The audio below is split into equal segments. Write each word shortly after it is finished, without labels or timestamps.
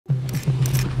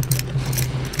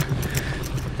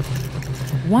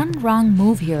One wrong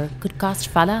move here could cost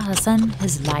Falah Hassan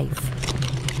his life.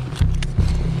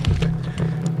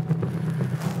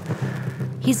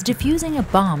 He's defusing a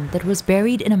bomb that was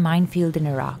buried in a minefield in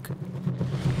Iraq.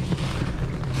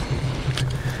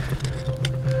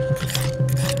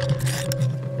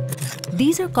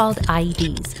 These are called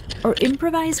IEDs, or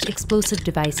improvised explosive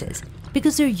devices,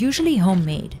 because they're usually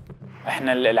homemade.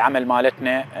 احنا العمل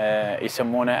مالتنا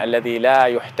يسمونه الذي لا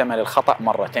يحتمل الخطأ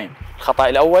مرتين. الخطأ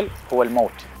الأول هو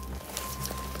الموت.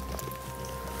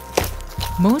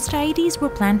 Most IEDs were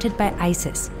planted by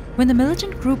ISIS when the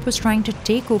militant group was trying to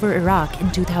take over Iraq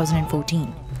in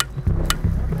 2014.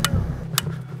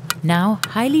 Now,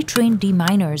 highly trained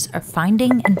deminers are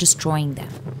finding and destroying them.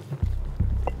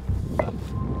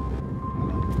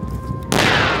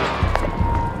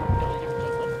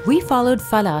 We followed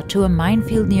Falah to a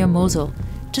minefield near Mosul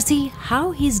to see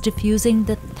how he's defusing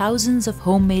the thousands of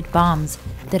homemade bombs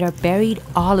that are buried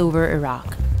all over Iraq.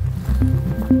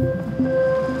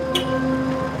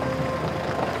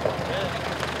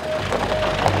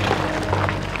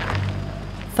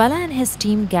 Falah and his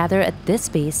team gather at this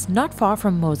base not far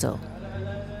from Mosul.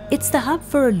 It's the hub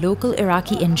for a local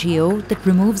Iraqi NGO that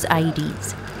removes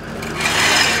IEDs.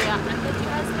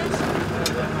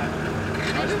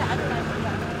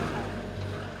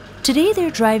 Today they're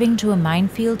driving to a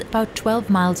minefield about 12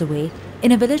 miles away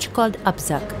in a village called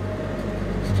Abzak.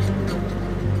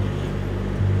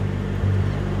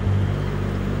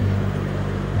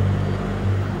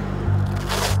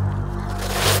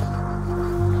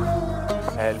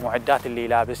 المعدات اللي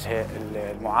لابسها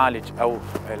المعالج أو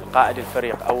القائد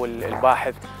الفريق أو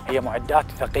الباحث هي معدات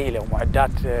ثقيلة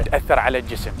ومعدات تأثر على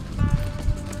الجسم.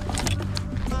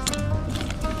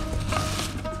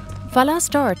 Falah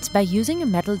starts by using a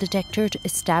metal detector to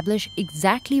establish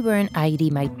exactly where an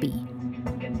IED might be.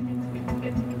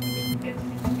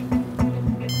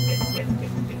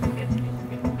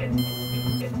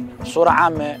 بصورة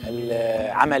عامة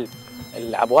عمل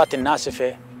العبوات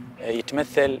الناسفة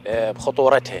يتمثل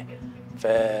بخطورتها،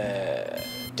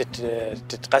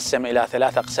 فتتقسم إلى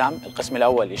 3 أقسام. القسم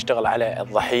الأول يشتغل على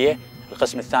الضحية،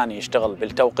 القسم الثاني يشتغل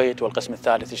بالتوقيت، والقسم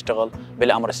الثالث يشتغل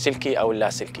بالأمر السلكي أو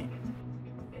اللاسلكي.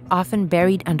 Often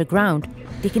buried underground,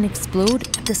 they can explode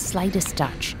at the slightest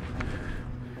touch.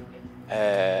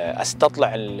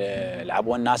 أستطلع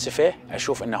العبوة الناسفة،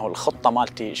 أشوف أنه الخطة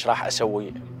مالتي إيش راح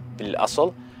أسوي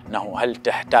بالأصل، أنه هل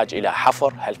تحتاج إلى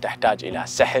حفر، هل تحتاج إلى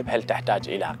سحب، هل تحتاج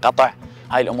إلى قطع،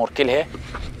 هاي الأمور كلها.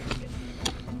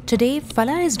 Today,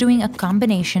 Falah is doing a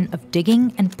combination of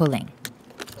digging and pulling.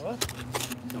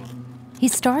 He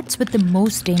starts with the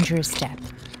most dangerous step.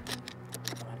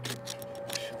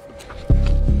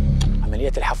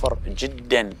 عملية الحفر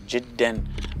جدا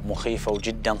مخيفة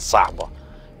وجدا صعبة،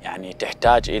 يعني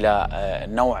تحتاج إلى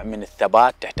نوع من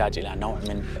الثبات، تحتاج إلى نوع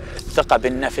من الثقة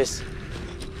بالنفس.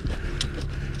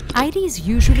 IEDs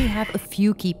usually have a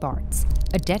few key parts: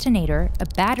 a detonator, a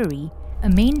battery, a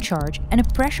main charge, and a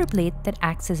pressure plate that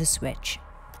acts as a switch.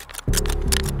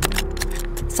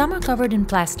 Some are covered in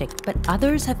plastic, but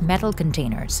others have metal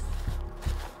containers.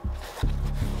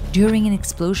 During an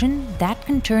explosion, that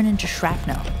can turn into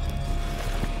shrapnel.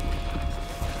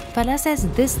 Falah says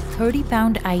this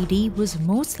 30-pound IED was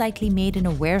most likely made in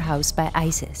a warehouse by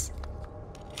ISIS.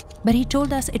 But he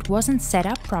told us it wasn't set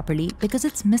up properly because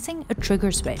it's missing a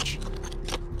trigger switch.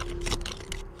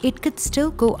 It could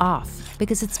still go off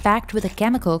because it's packed with a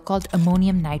chemical called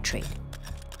ammonium nitrate.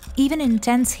 Even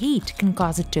intense heat can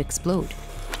cause it to explode.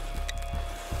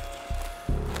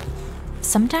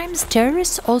 Sometimes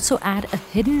terrorists also add a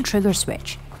hidden trigger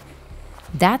switch.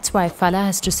 That's why Falah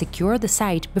has to secure the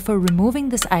site before removing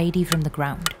this IED from the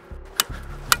ground.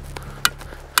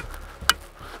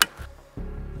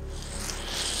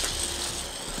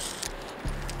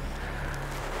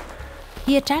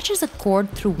 He attaches a cord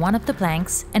through one of the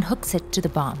planks and hooks it to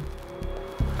the bomb.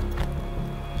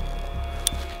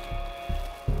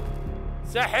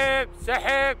 سحب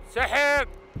سحب سحب.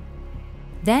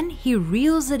 Then he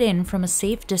reels it in from a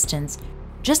safe distance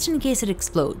just in case it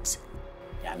explodes.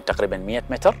 يعني تقريبا 100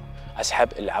 متر أسحب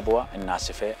العبوة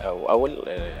الناسفة أو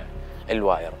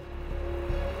الواير.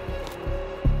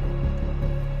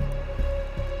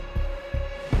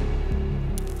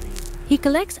 He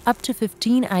collects up to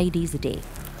 15 IEDs a day.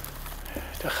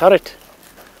 تأخرت.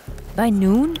 By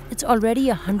noon, it's already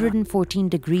 114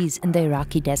 degrees in the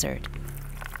Iraqi desert.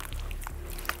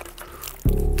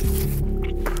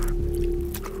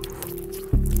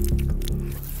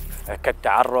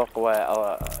 كالتعرق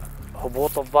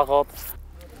وهبوط الضغط.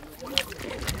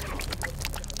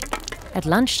 At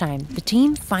lunchtime, the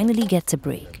team finally gets a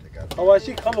break.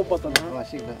 خواشيك خلوا بطن.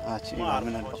 خواشيك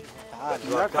من البطن.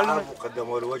 تعب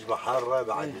وقدموا له وجبه حاره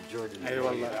بعد الجهد. اي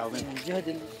والله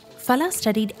العظيم. Falah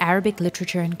studied Arabic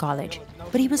literature in college,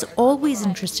 but he was always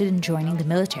interested in joining the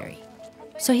military.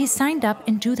 So he signed up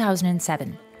in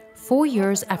 2007, 4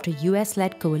 years after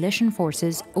US-led coalition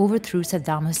forces overthrew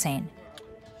Saddam Hussein.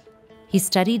 He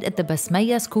studied at the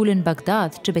Basmaya school in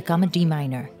Baghdad to become a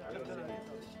deminer.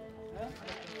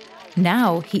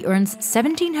 Now he earns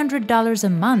 $1,700 a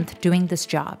month doing this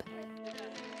job.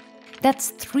 That's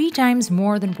 3 times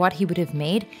more than what he would have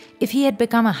made if he had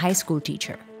become a high school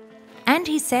teacher. And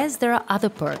he says there are other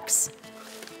perks.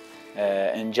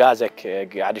 إنجازك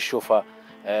قاعد تشوفه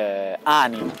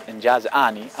إنجاز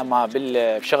آني، أما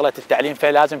بشغلة التعليم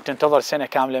فلازم تنتظر سنة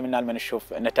كاملة من لما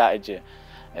نشوف نتائج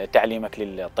تعليمك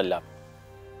للطلاب.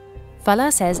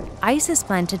 Falah says ISIS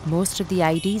planted most of the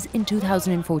IEDs in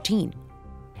 2014.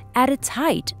 At its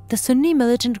height, the Sunni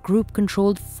militant group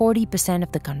controlled 40%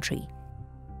 of the country.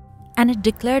 And it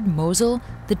declared Mosul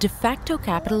the de facto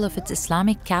capital of its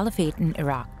Islamic caliphate in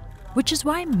Iraq, which is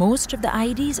why most of the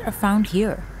IEDs are found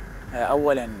here.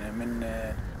 أولاً من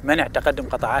منع تقدم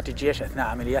قطاعات الجيش أثناء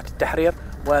عمليات التحرير،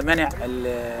 ومنع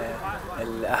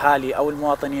الأهالي أو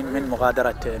المواطنين من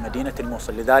مغادرة مدينة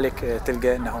الموصل، لذلك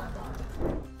تلقى أنه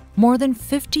More than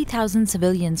 50,000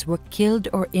 civilians were killed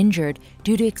or injured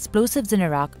due to explosives in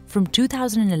Iraq from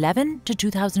 2011 to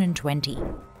 2020.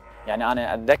 يعني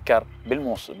أنا أتذكر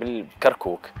بالموصل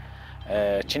بالكركوك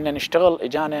كنا نشتغل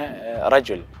إجانا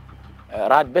رجل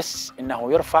راد بس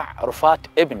إنه يرفع رفات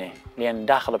ابنه، لأن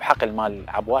داخل بحقل مال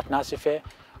عبوات ناسفة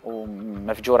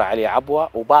ومفجورة عليه عبوة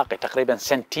وباقي تقريبا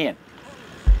سنتين.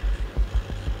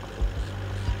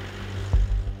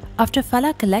 After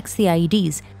Falah collects the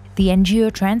IEDs, the NGO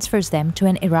transfers them to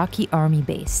an Iraqi army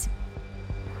base.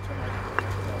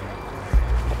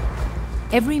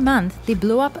 Every month, they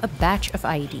blow up a batch of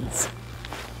IEDs.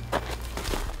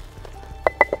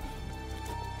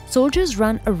 Soldiers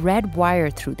run a red wire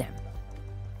through them.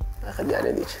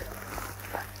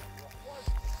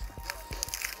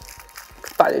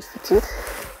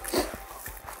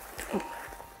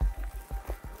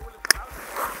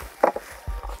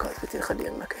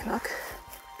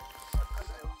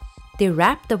 They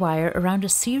wrap the wire around a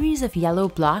series of yellow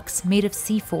blocks made of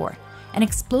C4, an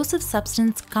explosive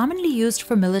substance commonly used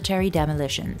for military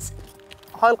demolitions.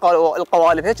 هاي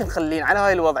القوالب هيك نخلين على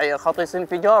هاي الوضعيه خاطر يصير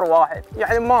انفجار واحد،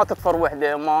 يعني ما تطفر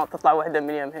وحده، ما تطلع وحده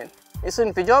من يمهن، يصير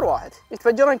انفجار واحد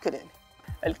يتفجرن كلين.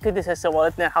 الكدس هسه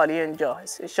مالتنا حاليا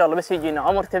جاهز، ان شاء الله بس يجينا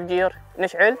امر تفجير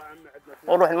نشعل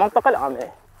ونروح المنطقه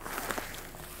الامنه.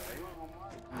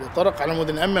 طرق على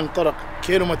مود نأمن طرق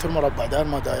كيلومتر مربع داير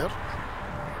ما داير،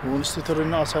 ونستتر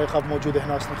الناس هاي قاب موجوده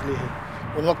هنا نخليها،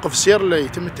 ونوقف السير اللي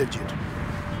يتم التفجير.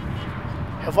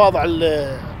 حفاظ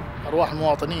على ارواح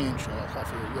المواطنين،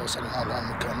 خاف يوصل هذا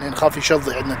المكان لان خاف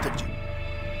يشظي عندنا التفجير.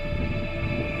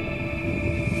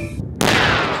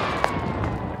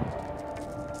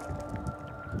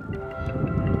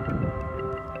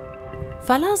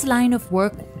 Falah's line of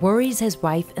work worries his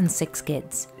wife and 6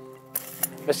 kids.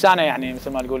 بس أنا يعني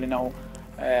مثل ما تقول إنه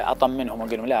أطمنهم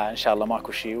وأقول لهم لا إن شاء الله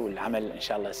ماكو شيء، والعمل إن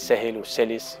شاء الله سهل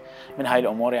وسلس من هاي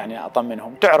الأمور، يعني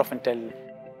أطمنهم. تعرف أنت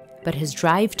But his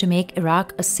drive to make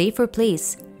Iraq a safer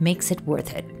place makes it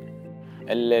worth it.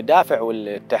 الدافع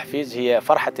والتحفيز هي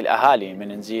فرحة الأهالي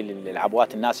من نزيل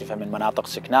العبوات الناسفة من مناطق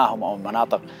سكناهم أو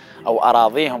مناطق أو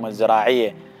أراضيهم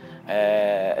الزراعية،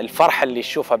 الفرحة اللي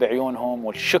تشوفها بعيونهم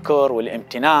والشكر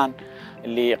والامتنان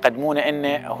اللي يقدمونه،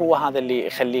 إنه هو هذا اللي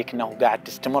يخليك إنه قاعد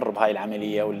تستمر بهاي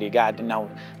العملية، واللي قاعد إنه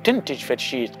تنتج فد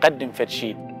شيء، تقدم فد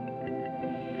شيء.